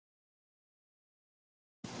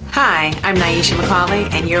Hi, I'm Nyesha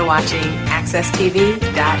McCauley, and you're watching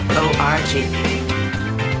AccessTV.org.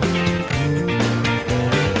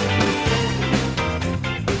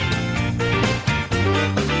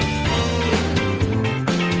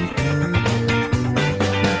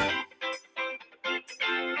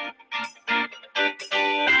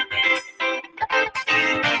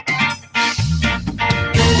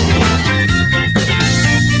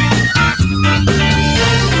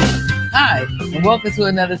 Hi, and welcome to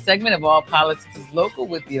another segment of All Politics is Local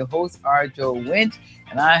with your host, rJo Winch.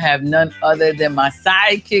 And I have none other than my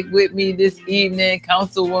sidekick with me this evening,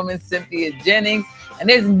 Councilwoman Cynthia Jennings. And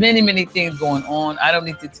there's many, many things going on. I don't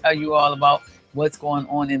need to tell you all about what's going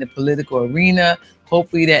on in the political arena.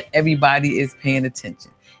 Hopefully that everybody is paying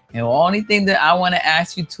attention. And the only thing that I want to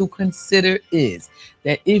ask you to consider is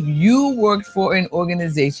that if you worked for an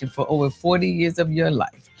organization for over 40 years of your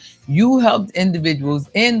life, you helped individuals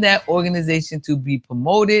in that organization to be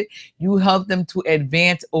promoted. You helped them to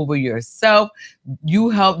advance over yourself. You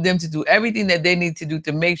helped them to do everything that they need to do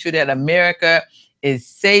to make sure that America is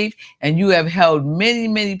safe. And you have held many,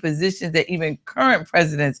 many positions that even current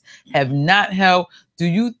presidents have not held. Do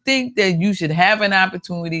you think that you should have an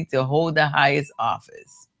opportunity to hold the highest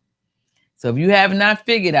office? So if you have not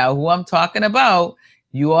figured out who I'm talking about,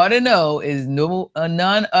 you ought to know is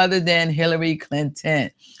none other than Hillary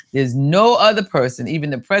Clinton. There's no other person, even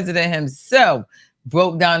the president himself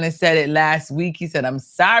broke down and said it last week. He said, "I'm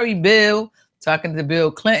sorry, Bill," talking to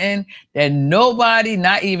Bill Clinton, that nobody,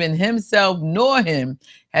 not even himself nor him,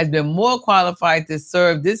 has been more qualified to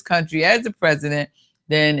serve this country as the president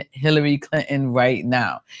than Hillary Clinton right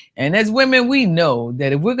now. And as women, we know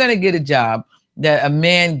that if we're going to get a job that a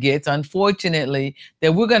man gets, unfortunately,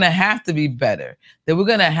 that we're going to have to be better, that we're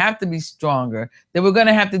going to have to be stronger, that we're going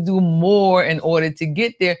to have to do more in order to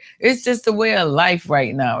get there. It's just the way of life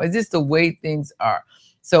right now. It's just the way things are.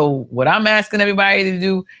 So what I'm asking everybody to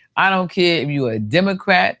do, I don't care if you're a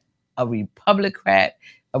Democrat, a Republican,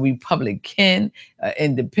 an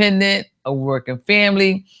independent, a working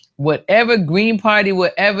family, whatever Green Party,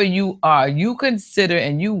 whatever you are, you consider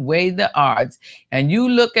and you weigh the odds and you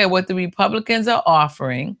look at what the Republicans are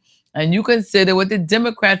offering and you consider what the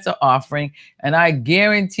Democrats are offering. And I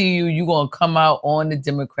guarantee you, you're going to come out on the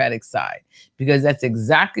Democratic side because that's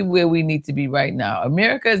exactly where we need to be right now.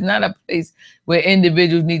 America is not a place where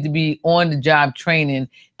individuals need to be on the job training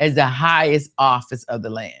as the highest office of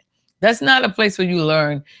the land. That's not a place where you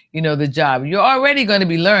learn, the job. You're already going to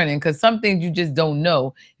be learning because some things you just don't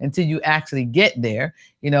know until you actually get there,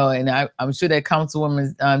 and I'm sure that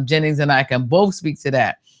Councilwoman Jennings and I can both speak to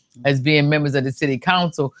that as being members of the city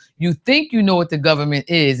council. You think you know what the government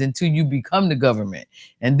is until you become the government.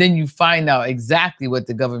 And then you find out exactly what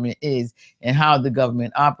the government is and how the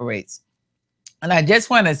government operates. And I just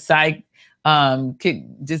want to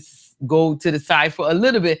go to the side for a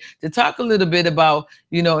little bit to talk a little bit about,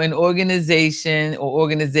 an organization or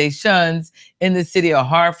organizations in the city of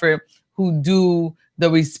Hartford who do the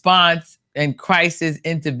response and crisis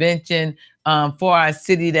intervention for our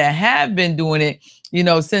city that have been doing it,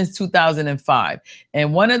 since 2005.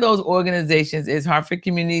 And one of those organizations is Hartford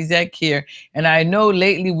Communities That Care. And I know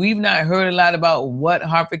lately we've not heard a lot about what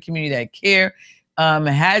Hartford Community That Care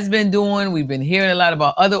has been doing. We've been hearing a lot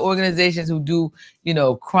about other organizations who do,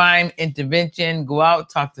 crime intervention, go out,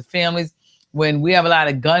 talk to families. When we have a lot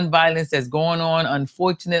of gun violence that's going on,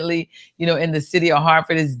 unfortunately, in the city of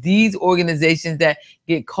Hartford, is these organizations that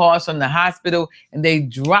get calls from the hospital and they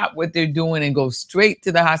drop what they're doing and go straight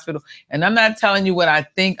to the hospital. And I'm not telling you what I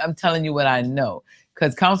think, I'm telling you what I know.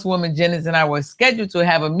 Because Councilwoman Jennings and I were scheduled to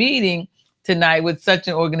have a meeting tonight with such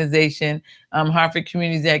an organization, Hartford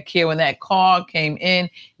Communities That Care. When that call came in,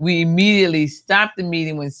 we immediately stopped the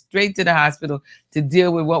meeting, went straight to the hospital to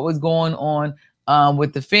deal with what was going on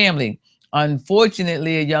with the family.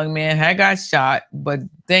 Unfortunately, a young man had got shot, but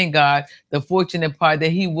thank God, the fortunate part that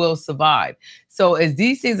he will survive. So as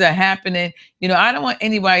these things are happening, I don't want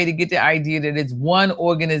anybody to get the idea that it's one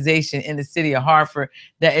organization in the city of Hartford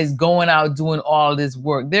that is going out doing all this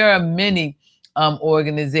work. There are many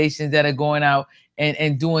organizations that are going out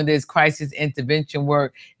and doing this crisis intervention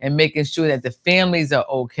work and making sure that the families are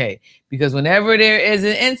okay. Because whenever there is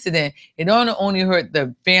an incident, it don't only hurt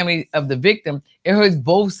the family of the victim, it hurts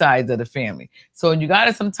both sides of the family. So you got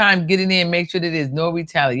to sometimes get in there and make sure that there's no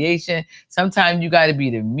retaliation. Sometimes you got to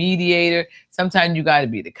be the mediator. Sometimes you got to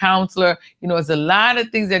be the counselor. It's a lot of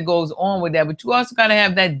things that goes on with that, but you also got to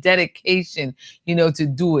have that dedication, to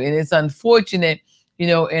do it. And it's unfortunate,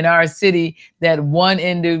 in our city that one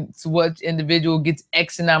individual gets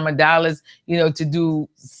X amount of dollars, to do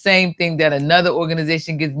same thing that another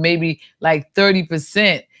organization gets maybe like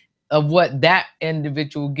 30% of what that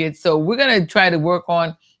individual gets. So we're going to try to work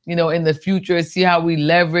on, in the future, see how we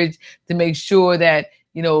leverage to make sure that,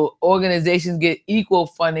 organizations get equal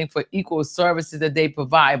funding for equal services that they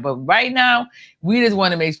provide. But right now, we just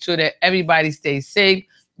want to make sure that everybody stays safe.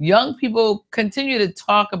 Young people continue to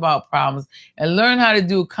talk about problems and learn how to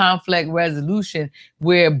do conflict resolution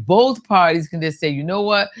where both parties can just say, you know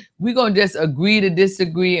what, we're going to just agree to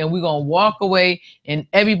disagree and we're going to walk away and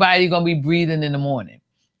everybody's going to be breathing in the morning.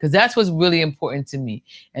 Because that's what's really important to me.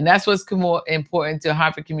 And that's what's more important to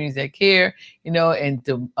Hartford Communities That Care, and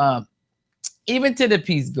to even to the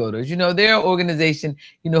peace builders. They're an organization,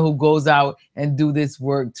 who goes out and do this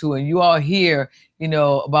work too. And you all hear,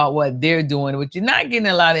 about what they're doing, but you're not getting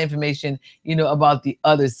a lot of information, about the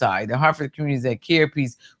other side, the Hartford Communities That Care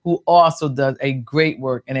piece, who also does a great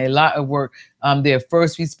work and a lot of work. They're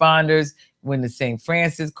first responders. When the St.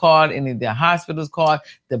 Francis called, any of their hospitals called,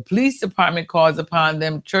 the police department calls upon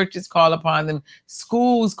them, churches call upon them,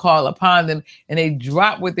 schools call upon them, and they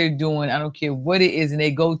drop what they're doing. I don't care what it is, and they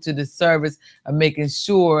go to the service of making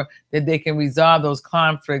sure that they can resolve those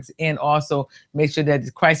conflicts and also make sure that the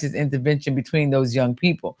crisis intervention between those young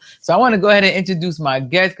people. So I want to go ahead and introduce my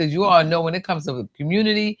guest, because you all know when it comes to the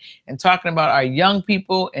community and talking about our young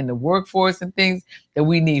people and the workforce and things that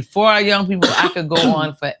we need for our young people, I could go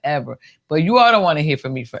on forever. But you all don't want to hear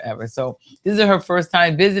from me forever. So this is her first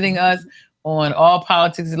time visiting us on All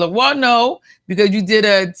Politics. Look, well, no, because you did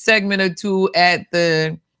a segment or two at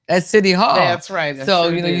City Hall. That's right. So,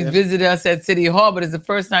 you visited us at City Hall, but it's the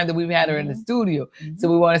first time that we've had her in the studio. So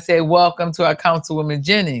we want to say welcome to our Councilwoman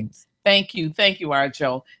Jennings. Thank you,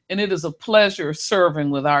 rJo. And it is a pleasure serving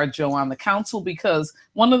with rJo on the council, because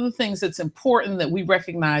one of the things that's important that we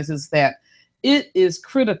recognize is that it is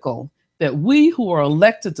critical that we who are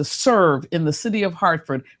elected to serve in the city of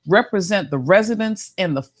Hartford represent the residents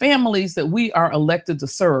and the families that we are elected to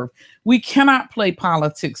serve. We cannot play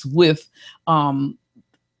politics with whoever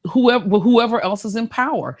else is in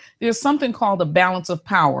power. There's something called a balance of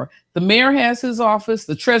power. The mayor has his office,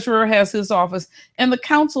 the treasurer has his office, and the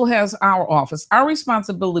council has our office. Our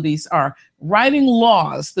responsibilities are writing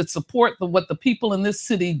laws that support what the people in this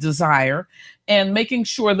city desire, and making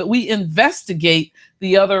sure that we investigate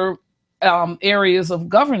the other areas of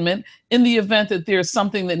government in the event that there's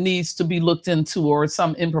something that needs to be looked into, or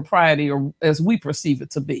some impropriety, or as we perceive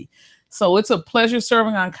it to be. So it's a pleasure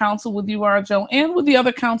serving on council with you, rJo, and with the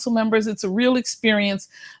other council members. It's a real experience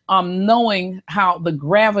knowing how the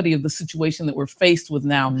gravity of the situation that we're faced with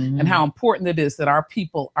now, and how important it is that our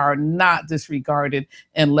people are not disregarded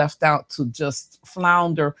and left out to just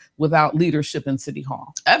flounder without leadership in City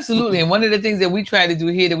Hall. Absolutely. And one of the things that we try to do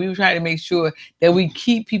here, that we try to make sure that we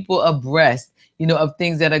keep people abreast, of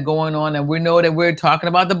things that are going on. And we know that we're talking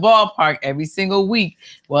about the ballpark every single week.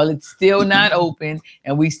 Well, it's still not open,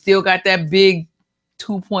 and we still got that big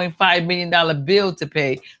 $2.5 million bill to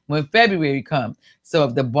pay when February comes. So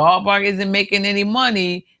if the ballpark isn't making any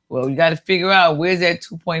money, well, we got to figure out where's that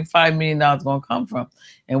 $2.5 million going to come from.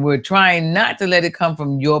 And we're trying not to let it come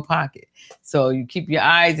from your pocket. So you keep your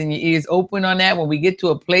eyes and your ears open on that. When we get to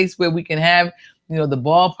a place where we can have the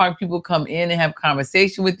ballpark people come in and have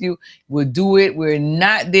conversation with you, we'll do it. We're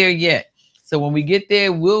not there yet. So when we get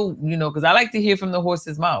there, we'll, because I like to hear from the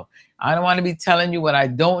horse's mouth. I don't want to be telling you what I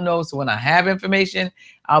don't know. So when I have information,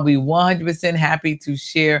 I'll be 100% happy to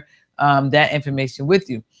share that information with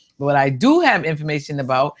you. But what I do have information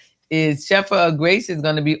about is Shefa of Grace is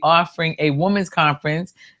going to be offering a women's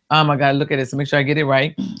conference. I got to look at it to make sure I get it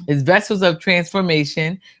right. It's Vessels of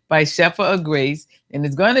Transformation by Shefa of Grace. And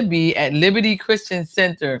it's going to be at Liberty Christian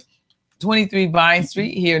Center, 23 Vine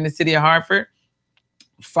Street here in the city of Hartford.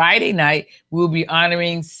 Friday night, we'll be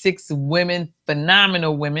honoring 6 women,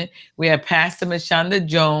 phenomenal women. We have Pastor Mashonda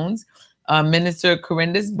Jones, Minister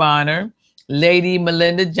Corindus Bonner, Lady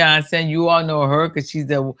Melinda Johnson. You all know her because she's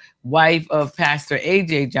the wife of Pastor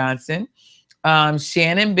A.J. Johnson.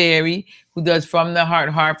 Shannon Berry, who does From the Heart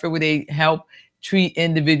Hartford, where they help treat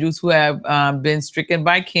individuals who have been stricken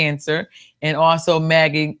by cancer. And also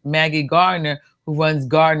Maggie Gardner, who runs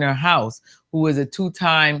Gardner House, who is a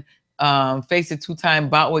faced a 2-time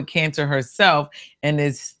bout with cancer herself and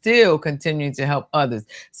is still continuing to help others.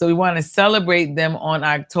 So we want to celebrate them on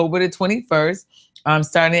October the 21st,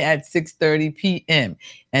 starting at 6:30 p.m.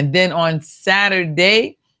 And then on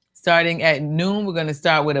Saturday, starting at noon, we're going to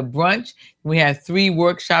start with a brunch. We have 3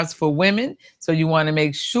 workshops for women. So you want to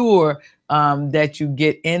make sure that you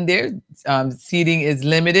get in there. Seating is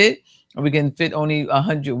limited. We can fit only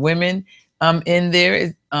 100 women. in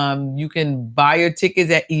there. You can buy your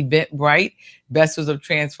tickets at Eventbrite, Vessels of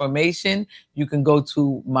Transformation. You can go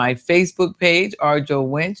to my Facebook page, rJo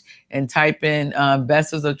Winch, and type in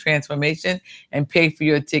Vessels of Transformation and pay for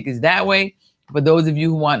your tickets that way. For those of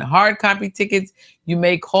you who want hard copy tickets, you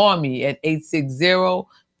may call me at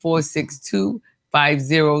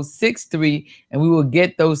 860-462-5063, and we will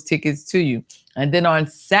get those tickets to you. And then on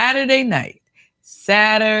Saturday night,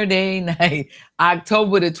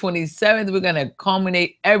 October the 27th, we're going to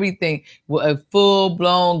culminate everything with a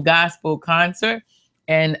full-blown gospel concert.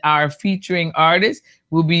 And our featuring artist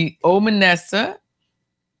will be Omanessa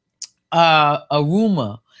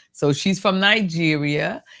Aruma. So she's from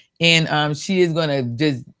Nigeria, and she is going to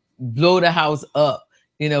just blow the house up,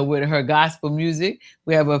 with her gospel music.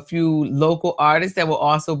 We have a few local artists that will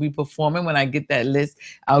also be performing. When I get that list,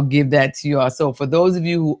 I'll give that to you all. So for those of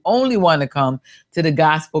you who only want to come to the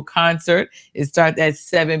gospel concert, it starts at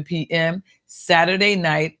 7 p.m. Saturday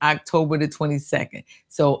night, October the 22nd.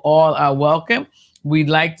 So all are welcome. We'd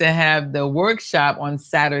like to have the workshop on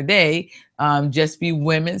Saturday, just be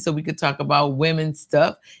women, so we could talk about women's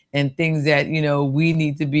stuff and things that, we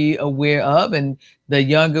need to be aware of. And the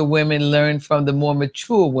younger women learn from the more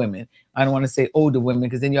mature women. I don't want to say older women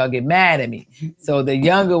because then y'all get mad at me. So the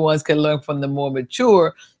younger ones can learn from the more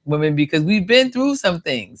mature women because we've been through some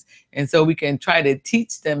things. And so we can try to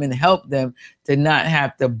teach them and help them to not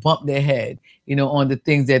have to bump their head, on the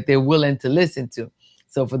things that they're willing to listen to.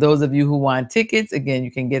 So for those of you who want tickets, again,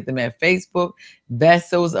 you can get them at Facebook,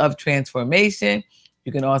 Vessels of Transformation.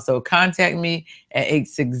 You can also contact me at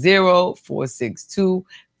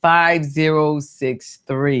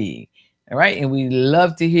 860-462-5063. All right. And we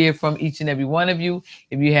love to hear from each and every one of you.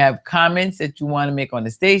 If you have comments that you want to make on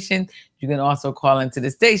the station, you can also call into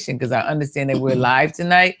the station because I understand that we're live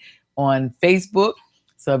tonight on Facebook.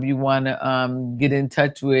 So if you want to get in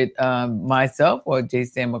touch with myself or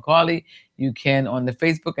Nyesha McCauley, you can on the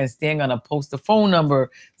Facebook, and Stan gonna post a phone number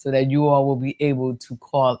so that you all will be able to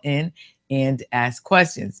call in and ask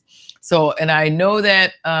questions. So, and I know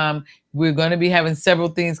that we're going to be having several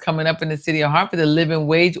things coming up in the city of Hartford. The living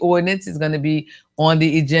wage ordinance is going to be on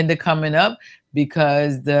the agenda coming up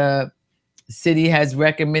because the city has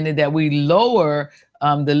recommended that we lower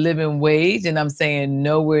the living wage. And I'm saying,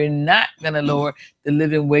 no, we're not going to lower the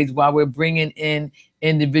living wage while we're bringing in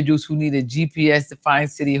individuals who need a GPS to find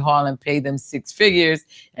City Hall and pay them 6 figures.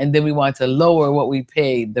 And then we want to lower what we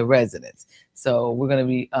pay the residents. So we're going to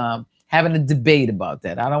be having a debate about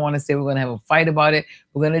that. I don't want to say we're going to have a fight about it.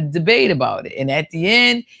 We're going to debate about it. And at the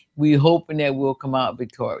end, we're hoping that we'll come out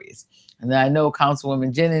victorious. And I know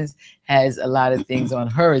Councilwoman Jennings has a lot of things on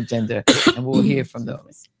her agenda, and we'll hear from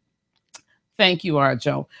those. Thank you,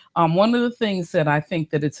 rJo. One of the things that I think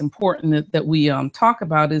that it's important that we talk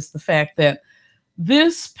about is the fact that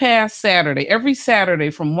this past Saturday, every Saturday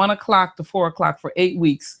from 1 o'clock to 4 o'clock for 8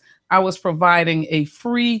 weeks, I was providing a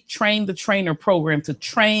free Train the Trainer program to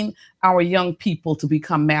train our young people to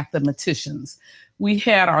become mathematicians. We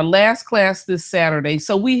had our last class this Saturday,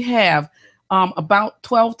 so we have about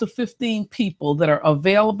 12 to 15 people that are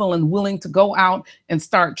available and willing to go out and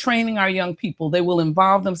start training our young people. They will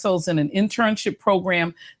involve themselves in an internship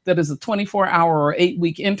program that is a 24-hour or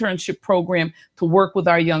 8-week internship program to work with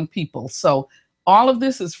our young people. So all of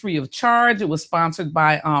this is free of charge. It was sponsored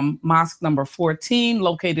by Mosque number 14,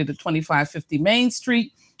 located at 2550 Main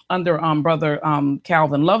Street under Brother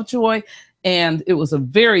Calvin Lovejoy. And it was a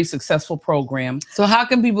very successful program. So how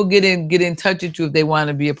can people get in touch with you if they want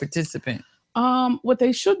to be a participant? What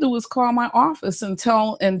they should do is call my office and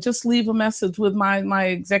just leave a message with my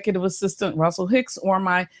executive assistant, Russell Hicks, or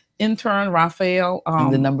my intern, Rafael.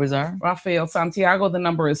 And the numbers are? Rafael Santiago. The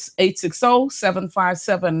number is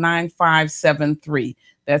 860-757-9573.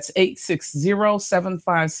 That's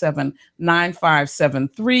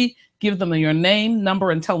 860-757-9573. Give them your name,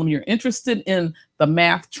 number, and tell them you're interested in the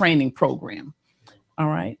math training program. All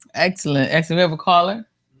right. Excellent. Excellent. We have a caller.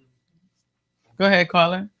 Go ahead,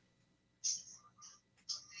 caller.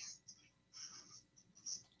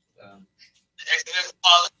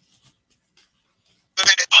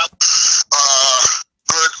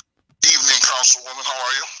 Good evening, Councilwoman. How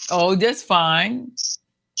are you? Oh, just fine.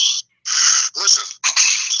 Listen,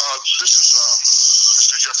 this is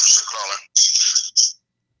Mr. Jefferson calling.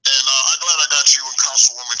 And I'm glad I got you and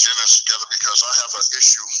Councilwoman Jennings together because I have an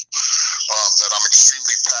issue that I'm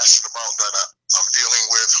extremely passionate about that I'm dealing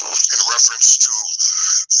with in reference to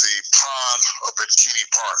the pond up at Keeney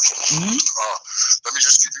Park. Let me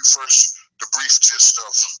just give you first the brief gist of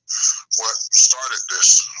what started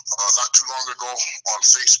this. Not too long ago on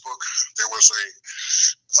Facebook, there was a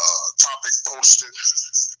topic posted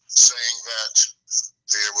saying that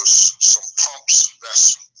there was some pumps that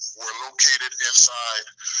were located inside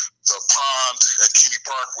the pond at Keeney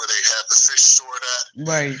Park where they had the fish stored at.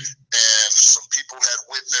 Right. And some people had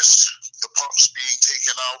witnessed the pumps being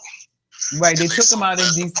taken out. Right, they took them out in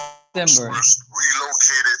December.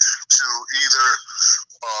 Relocated to either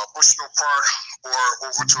Bushnell Park or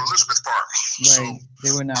over to Elizabeth Park. Right, so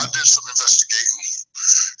they were not. I did some investigating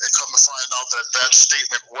and come to find out that that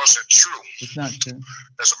statement wasn't true. It's not true.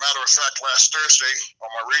 As a matter of fact, last Thursday on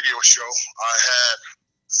my radio show, I had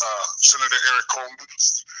Senator Eric Coleman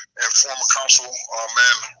and former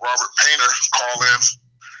Councilman Robert Painter call in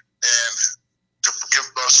and to give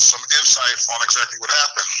us some insight on exactly what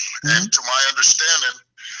happened. And to my understanding,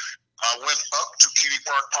 I went up to Keeney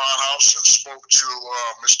Park Pond House and spoke to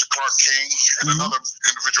Mr. Clark King and another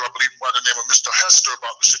individual, I believe by the name of Mr. Hester,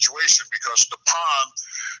 about the situation, because the pond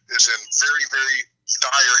is in very, very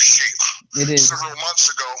dire shape. It is. Several months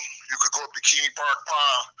ago, you could go up to Keeney Park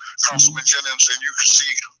Pond, Councilman Jennings, and you could see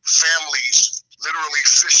families literally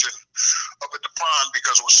fishing up at the pond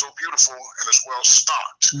because it was so beautiful and it's well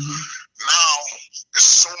stocked. Now, there's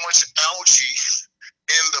so much algae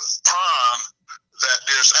in the pond that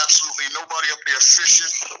there's absolutely nobody up there fishing.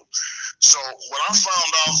 So what I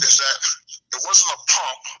found out is that it wasn't a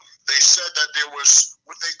pump. They said that there was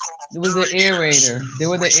what they call it was an aerator. There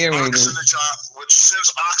were the aerators, which sends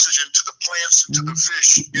oxygen to the plants and to the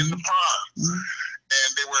fish in the pond. And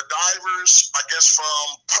they were divers, I guess, from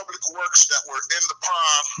Public Works that were in the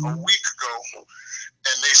pond a week ago.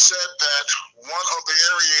 And they said that one of the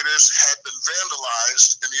aerators had been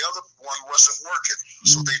vandalized and the other one wasn't working.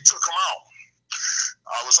 So they took them out.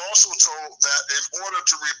 I was also told that in order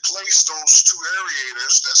to replace those two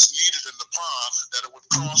aerators that's needed in the pond, that it would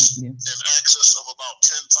cost in excess of about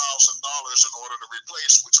 $10,000 in order to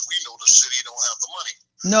replace, which we know the city don't have the money.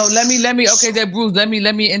 No, let me. Okay, there, Bruce. Let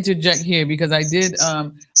me interject here because I did.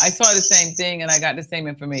 I saw the same thing and I got the same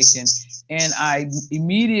information, and I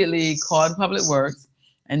immediately called Public Works,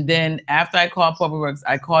 and then after I called Public Works,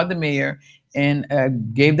 I called the mayor and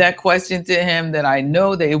gave that question to him that I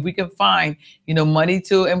know that if we can find, money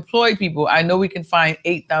to employ people, I know we can find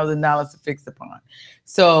 $8,000 to fix the pond.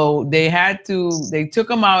 So they took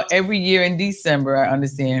them out every year in December, I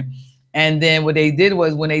understand. And then what they did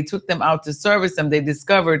was when they took them out to service them, they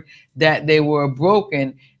discovered that they were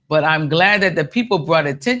broken. But I'm glad that the people brought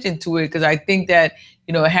attention to it because I think that,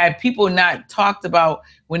 had people not talked about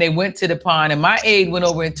when they went to the pond, and my aide went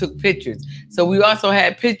over and took pictures. So we also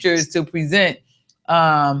had pictures to present,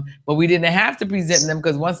 but we didn't have to present them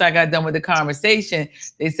because once I got done with the conversation,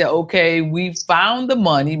 they said, okay, we found the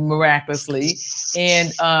money miraculously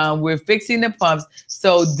and we're fixing the pumps.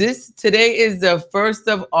 So today is the 1st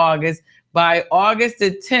of August. By August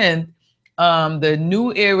the 10th, the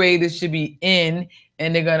new aerators should be in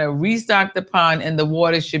and they're going to restock the pond and the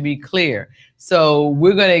water should be clear. So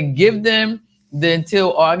we're going to give them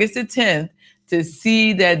until August the 10th to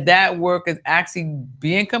see that work is actually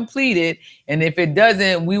being completed. And if it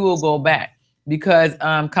doesn't, we will go back because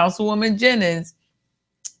Councilwoman Jennings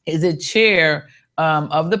is a chair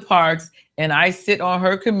of the parks and I sit on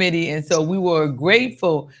her committee. And so we were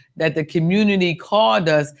grateful that the community called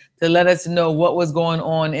us to let us know what was going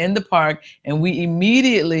on in the park. And we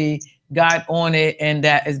immediately got on it and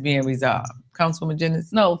that is being resolved. Councilwoman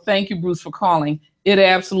Jennings? No, thank you, Bruce, for calling. It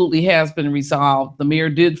absolutely has been resolved. The mayor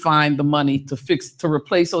did find the money to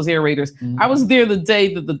replace those aerators. I was there the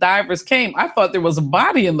day that the divers came. I thought there was a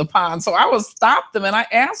body in the pond. So I stopped them and I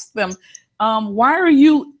asked them, why are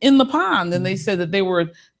you in the pond? And they said that they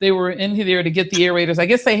were in there to get the aerators. I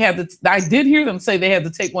guess I did hear them say they had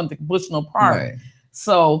to take one to Bushnell Park. Right.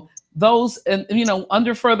 So those, and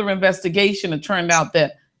under further investigation, it turned out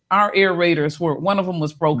that our aerators one of them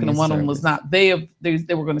was broken and one of them was not. They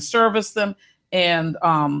were going to service them. And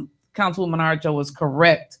Councilwoman rJo was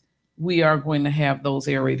correct. We are going to have those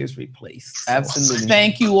aerators replaced. Absolutely.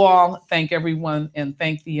 Thank you all. Thank everyone, and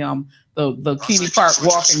thank the Keeney Park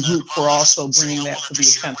Walking Group for also bringing that to the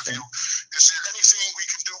attention. Is there anything we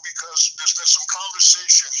can do, because there's been some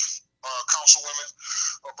conversation, Councilwomen,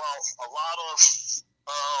 about a lot of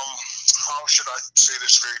how should I say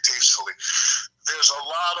this very tastefully? There's a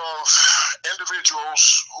lot of individuals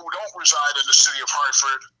who don't reside in the city of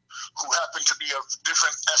Hartford who happen to be of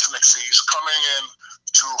different ethnicities coming in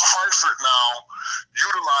to Hartford now,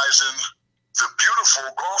 utilizing the beautiful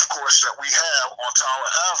golf course that we have on Tower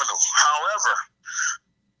Avenue. However,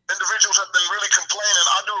 individuals have been really complaining.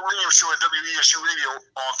 I do a radio show at WESU Radio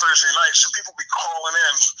on Thursday nights, and people be calling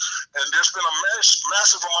in, and there's been a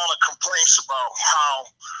massive amount of complaints about how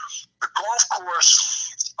the golf course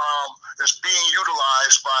is being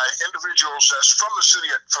utilized by individuals that's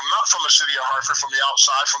not from the city of Hartford, from the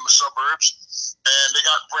outside, from the suburbs, and they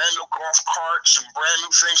got brand new golf carts and brand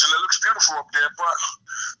new things, and it looks beautiful up there. But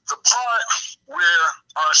the part where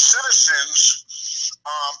our citizens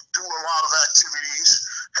do a lot of activities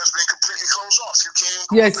has been completely closed off. You can't.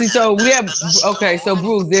 Yeah, see, so we have, okay, so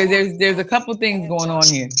Bruce, there's a couple things going on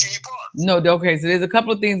here. No, okay, so there's a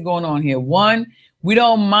couple of things going on here. One, we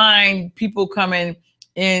don't mind people coming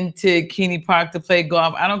into Keeney Park to play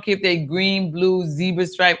golf. I don't care if they green, blue, zebra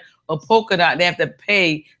stripe, or polka dot, they have to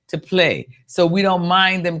pay to play. So we don't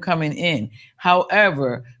mind them coming in.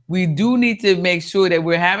 However, we do need to make sure that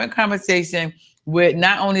we're having conversation with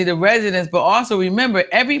not only the residents, but also remember,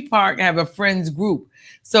 every park have a friends group.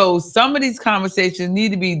 So some of these conversations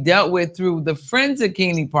need to be dealt with through the Friends of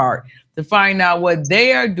Keeney Park to find out what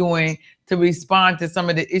they are doing to respond to some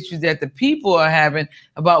of the issues that the people are having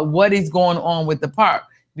about what is going on with the park,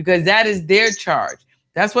 because that is their charge.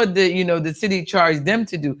 That's what the city charged them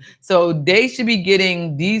to do. So they should be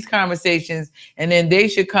getting these conversations, and then they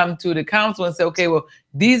should come to the council and say, okay, well,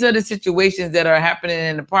 these are the situations that are happening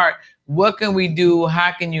in the park. What can we do?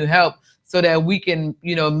 How can you help so that we can,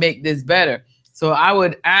 make this better? So I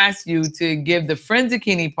would ask you to give the Friends of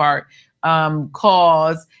Keeney Park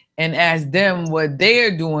calls and ask them what they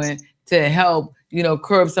are doing to help,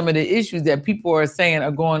 curb some of the issues that people are saying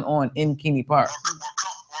are going on in Keeney Park. Well,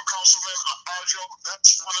 Councilman rJo,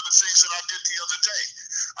 that's one of the things that I did the other day.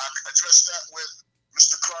 I addressed that with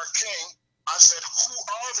Mr. Clark King. I said, who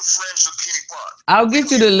are the Friends of Keeney Park? I'll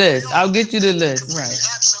get you the list. I'll get you the list. Right.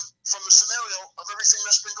 Absent from the scenario of everything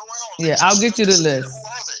that's been going on. Yeah, I'll get you the list. Who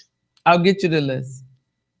are they? I'll get you the list.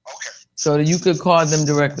 Okay. So that you could call them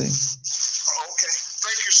directly. Okay.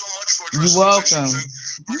 Thank you so much for You're welcome.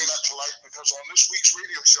 Bringing that to light, because on this week's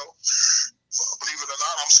radio show, believe it or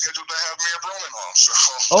not, I'm scheduled to have Mayor Bronin on.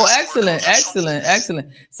 So excellent.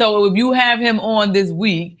 So if you have him on this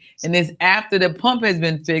week and it's after the pump has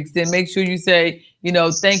been fixed, then make sure you say,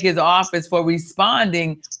 thank his office for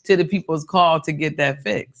responding to the people's call to get that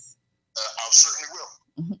fixed. I certainly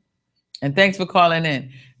will. And thanks for calling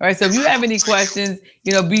in. All right, so if you have any questions,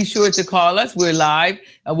 be sure to call us. We're live.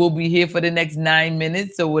 We'll be here for the next 9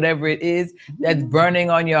 minutes. So whatever it is that's burning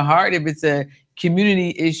on your heart, if it's a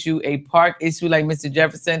community issue, a park issue like Mr.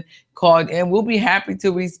 Jefferson called in, we'll be happy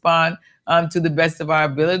to respond to the best of our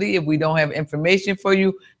ability. If we don't have information for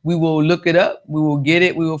you, we will look it up. We will get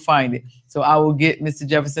it. We will find it. So I will get Mr.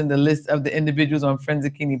 Jefferson the list of the individuals on Friends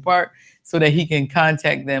of Keeney Park so that he can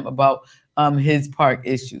contact them about his park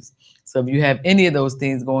issues. So if you have any of those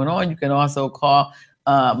things going on, you can also call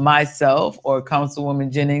myself or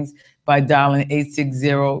Councilwoman Jennings by dialing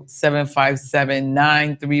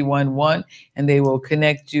 860-757-9311, and they will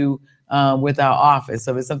connect you with our office.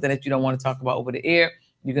 So if it's something that you don't want to talk about over the air,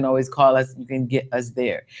 you can always call us. You can get us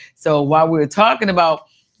there. So while we're talking about,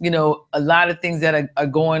 a lot of things that are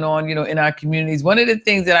going on, in our communities, one of the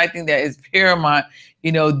things that I think that is paramount,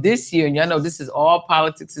 this year, and y'all know this is all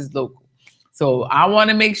politics is local. So I want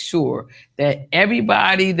to make sure that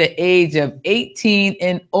everybody the age of 18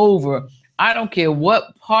 and over, I don't care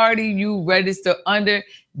what party you register under,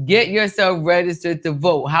 get yourself registered to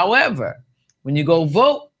vote. However, when you go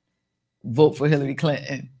vote for Hillary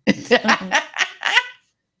Clinton.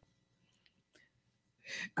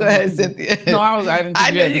 Go ahead, Cynthia. No, I didn't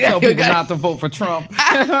think you had to tell people not to vote for Trump.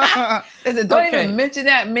 Listen, don't even mention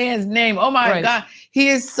that man's name. Oh my God, he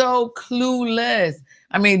is so clueless.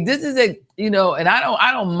 I mean, this is and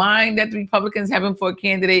I don't mind that the Republicans have him for a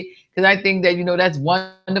candidate, because I think that, that's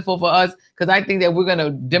wonderful for us, because I think that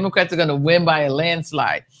Democrats are going to win by a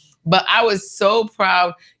landslide. But I was so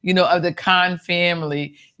proud, of the Khan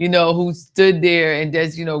family, who stood there and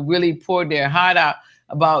just, really poured their heart out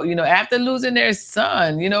about, after losing their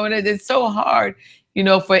son, and it's so hard,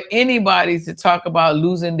 for anybody to talk about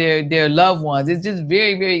losing their loved ones. It's just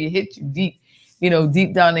very, very hit you deep.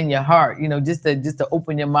 Deep down in your heart, just to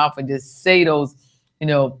open your mouth and just say those,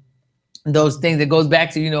 those things. That goes back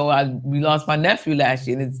to, we lost my nephew last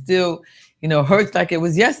year, and it still, hurts like it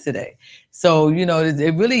was yesterday. So,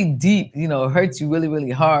 it really deep, hurts you really, really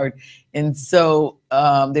hard. And so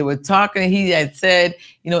they were talking, he had said,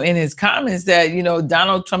 in his comments that,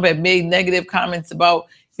 Donald Trump had made negative comments about,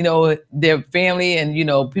 their family and,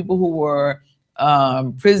 people who were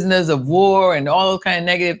prisoners of war and all those kind of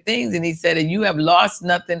negative things. And he said that you have lost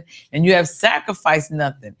nothing and you have sacrificed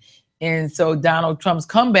nothing. And so Donald Trump's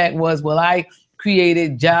comeback was, well, I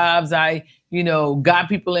created jobs. I, got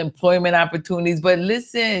people employment opportunities. But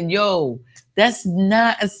listen, that's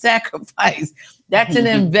not a sacrifice. That's an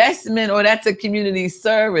investment, or that's a community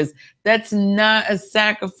service. That's not a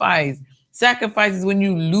sacrifice. Sacrifice is when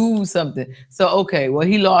you lose something. So, okay, well,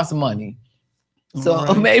 he lost money.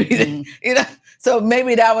 So maybe, so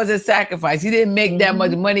maybe that was a sacrifice. He didn't make that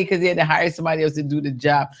much money because he had to hire somebody else to do the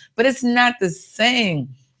job. But it's not the same.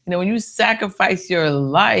 You know, when you sacrifice your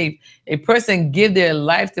life, a person give their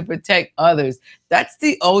life to protect others. That's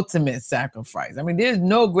the ultimate sacrifice. I mean, there's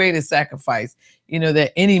no greater sacrifice, you know,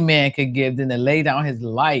 that any man could give than to lay down his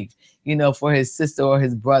life, you know, for his sister or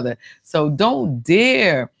his brother. So don't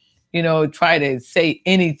dare, you know, try to say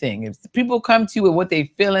anything. If people come to you with what they're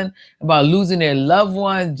feeling about losing their loved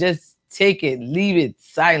ones, just take it, leave it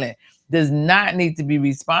silent. Does not need to be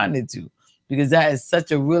responded to, because that is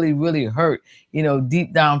such a really, really hurt, you know,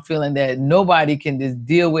 deep down feeling that nobody can just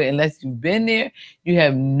deal with unless you've been there. You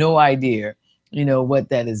have no idea, you know, what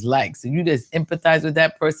that is like. So you just empathize with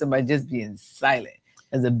that person by just being silent.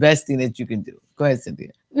 That's the best thing that you can do. Go ahead,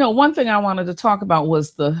 Cynthia. You know, one thing I wanted to talk about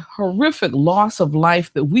was the horrific loss of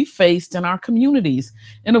life that we faced in our communities.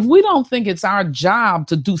 And if we don't think it's our job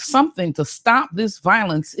to do something to stop this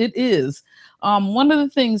violence, it is. One of the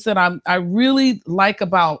things that I really like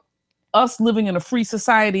about us living in a free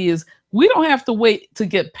society is we don't have to wait to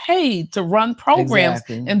get paid to run programs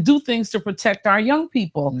and do things to protect our young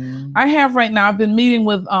people. I have right now, I've been meeting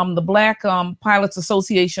with the Black Pilots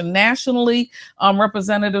Association nationally,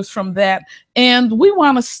 representatives from that. And we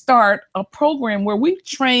want to start a program where we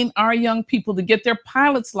train our young people to get their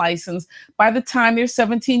pilot's license by the time they're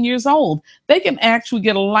 17 years old. They can actually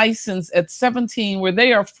get a license at 17 where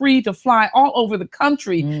they are free to fly all over the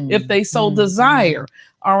country if they so desire.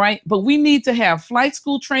 All right. But we need to have flight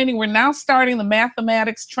school training. We're now starting the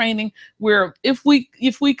mathematics training where if we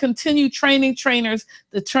continue training trainers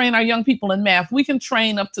to train our young people in math, we can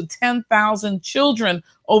train up to 10,000 children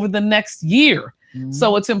over the next year.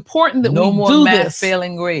 So it's important that we do this.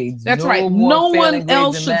 Failing grades. That's right. No one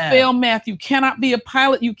else should fail math. You cannot be a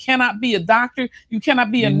pilot. You cannot be a doctor. You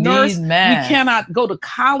cannot be a nurse. You cannot go to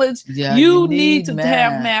college. You need to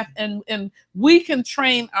have math, and we can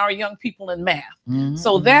train our young people in math.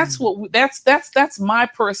 So that's what that's my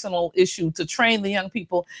personal issue, to train the young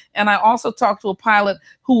people. And I also talked to a pilot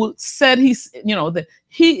who said that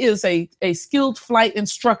he is a skilled flight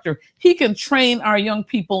instructor. He can train our young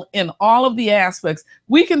people in all of the aspects.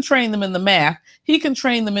 We can train them in the math. He can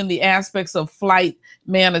train them in the aspects of flight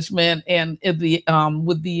management and the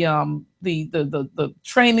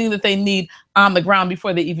training that they need on the ground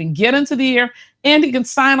before they even get into the air. And he can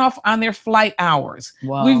sign off on their flight hours.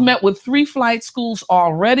 We've met with 3 flight schools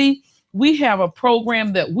already. We have a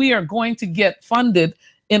program that we are going to get funded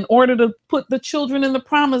in order to put the children in the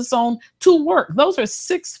promise zone to work. Those are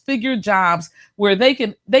 6-figure jobs where they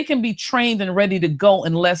can be trained and ready to go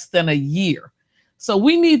in less than a year. So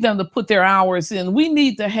we need them to put their hours in. We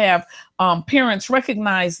need to have parents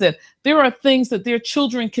recognize that there are things that their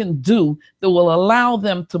children can do that will allow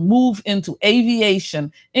them to move into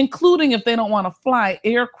aviation, including if they don't want to fly,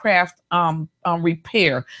 aircraft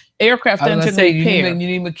repair, aircraft engine repair. You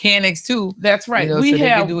need mechanics too. That's right.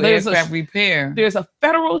 There's a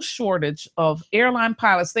federal shortage of airline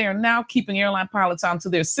pilots. They are now keeping airline pilots on to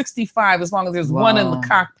their 65 as long as there's one in the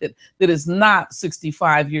cockpit that is not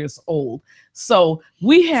 65 years old. So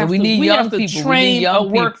we have to train a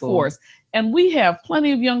workforce. And we have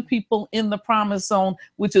plenty of young people in the promise zone,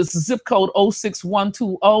 which is zip code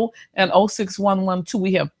 06120 and 06112.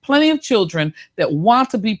 We have plenty of children that want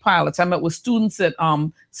to be pilots. I met with students at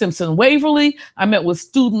Simpson Waverly. I met with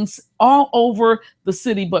students all over the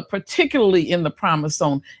city, but particularly in the promise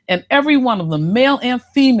zone. And every one of them, male and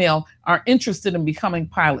female, are interested in becoming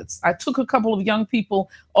pilots. I took a couple of young people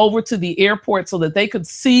over to the airport so that they could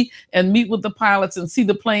see and meet with the pilots and see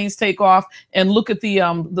the planes take off and look at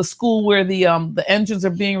the school where the engines are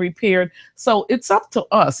being repaired. So it's up to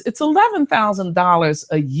us. It's $11,000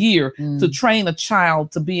 a year to train a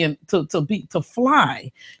child to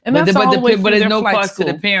fly, and that's but it's no cost to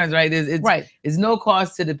the parents, right? It's no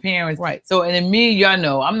cost to the parents, right? So, and in me, y'all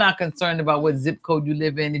know, I'm not concerned about what zip code you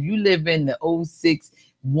live in. If you live in the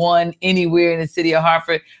 061 anywhere in the city of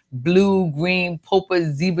Hartford, blue, green,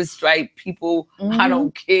 polka, zebra stripe people, I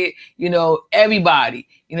don't care. Everybody.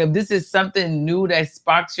 If this is something new that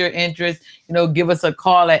sparks your interest, give us a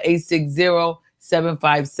call at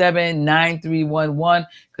 860-757-9311.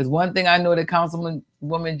 Because one thing I know that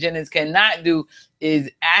Councilwoman Jennings cannot do is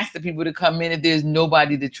ask the people to come in if there's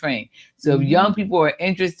nobody to train. So if young people are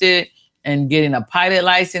interested in getting a pilot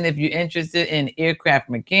license, if you're interested in aircraft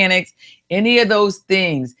mechanics, any of those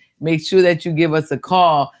things, make sure that you give us a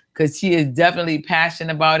call, because she is definitely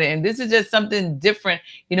passionate about it. And this is just something different,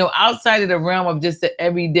 outside of the realm of just the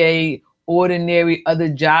everyday, ordinary other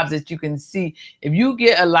jobs that you can see. If you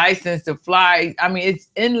get a license to fly, I mean, it's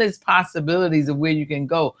endless possibilities of where you can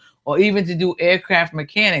go, or even to do aircraft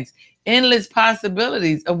mechanics, endless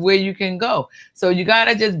possibilities of where you can go. So you got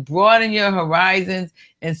to just broaden your horizons.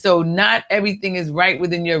 And so not everything is right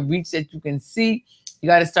within your reach that you can see. You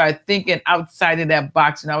got to start thinking outside of that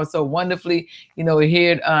box. And I was so wonderfully,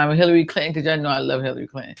 heard Hillary Clinton, because y'all know I love Hillary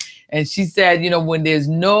Clinton. And she said, when there's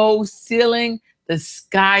no ceiling, the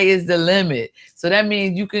sky is the limit. So that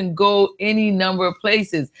means you can go any number of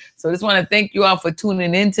places. So I just want to thank you all for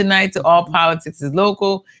tuning in tonight to All Politics is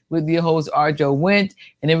Local with your host, rJo Winch.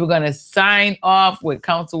 And then we're going to sign off with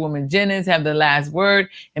Councilwoman Jennings, have the last word,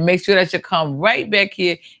 and make sure that you come right back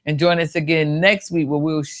here and join us again next week, where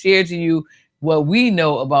we'll share to you what we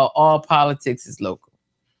know about All Politics is Local.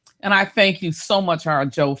 And I thank you so much,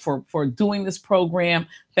 rJo, for doing this program.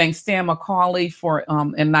 Thanks Stan McCauley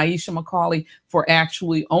and Nyesha McCauley for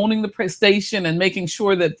actually owning the station and making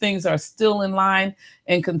sure that things are still in line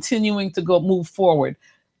and continuing to move forward.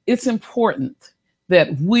 It's important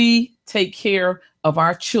that we take care of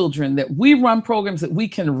our children, that we run programs that we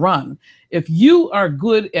can run. If you are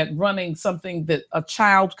good at running something that a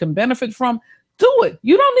child can benefit from, do it.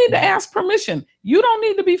 You don't need to ask permission. You don't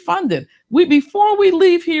need to be funded. Before we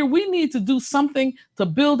leave here, we need to do something to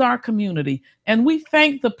build our community. And we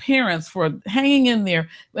thank the parents for hanging in there,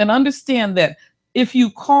 and understand that if you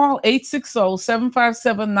call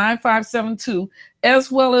 860-757-9572,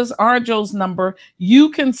 as well as rJo's number, you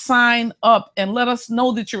can sign up and let us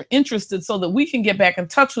know that you're interested so that we can get back in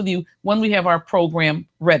touch with you when we have our program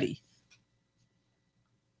ready.